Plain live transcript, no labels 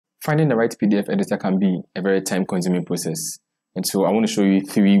Finding the right PDF editor can be a very time-consuming process, and so I want to show you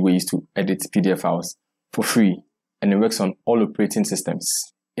 3 ways to edit PDF files for free, and it works on all operating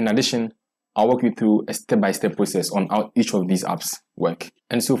systems. In addition, I'll walk you through a step-by-step process on how each of these apps work.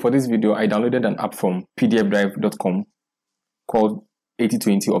 And so for this video, I downloaded an app from pdfdrive.com called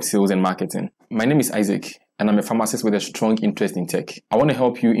 80/20 of Sales and Marketing. My name is Isaac, and I'm a pharmacist with a strong interest in tech. I want to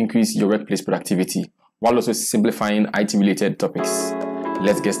help you increase your workplace productivity while also simplifying IT-related topics.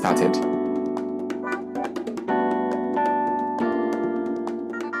 Let's get started.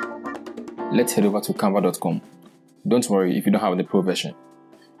 Let's head over to canva.com. Don't worry if you don't have the pro version.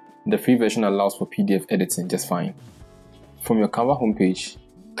 The free version allows for PDF editing just fine. From your Canva homepage,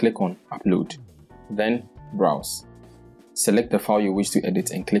 click on Upload, then Browse. Select the file you wish to edit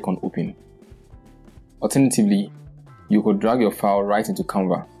and click on Open. Alternatively, you could drag your file right into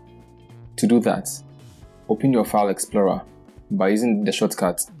Canva. To do that, open your File Explorer by using the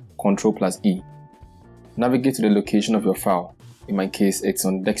shortcut Ctrl+E. Navigate to the location of your file. In my case, it's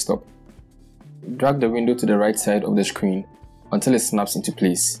on desktop. Drag the window to the right side of the screen until it snaps into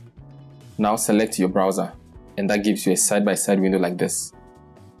place. Now select your browser, and that gives you a side-by-side window like this.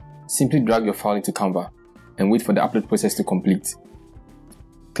 Simply drag your file into Canva and wait for the upload process to complete.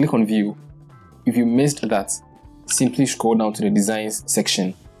 Click on View. If you missed that, simply scroll down to the Designs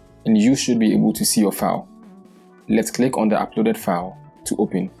section and you should be able to see your file. Let's click on the uploaded file to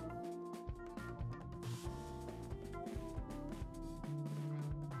open.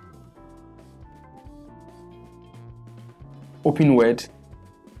 Open Word,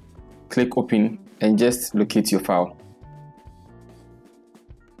 click Open and just locate your file.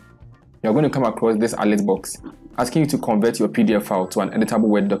 You're going to come across this alert box asking you to convert your PDF file to an editable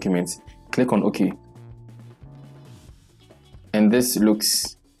Word document. Click on OK. And this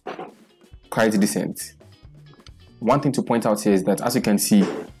looks quite decent. One thing to point out here is that, as you can see,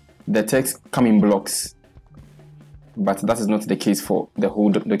 the text comes in blocks, but that is not the case for the whole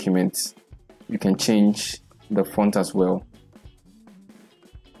document. You can change the font as well.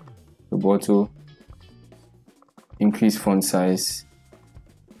 Roboto, increase font size,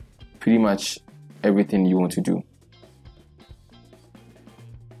 pretty much everything you want to do.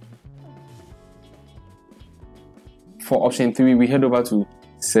 For option 3, we head over to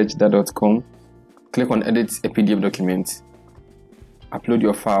Sejda.com, click on Edit a PDF document, upload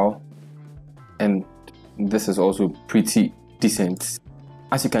your file, and this is also pretty decent.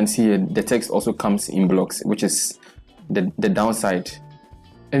 As you can see here, the text also comes in blocks, which is the downside.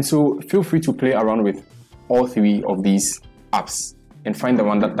 And so feel free to play around with all 3 of these apps and find the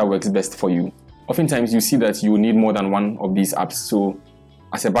one that works best for you. Oftentimes you see that you need more than one of these apps, so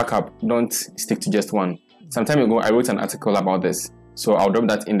as a backup, don't stick to just one. Some time ago, I wrote an article about this, so I'll drop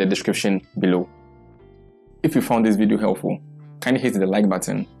that in the description below. If you found this video helpful, kindly hit the like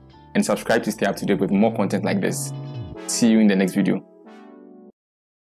button and subscribe to stay up to date with more content like this. See you in the next video.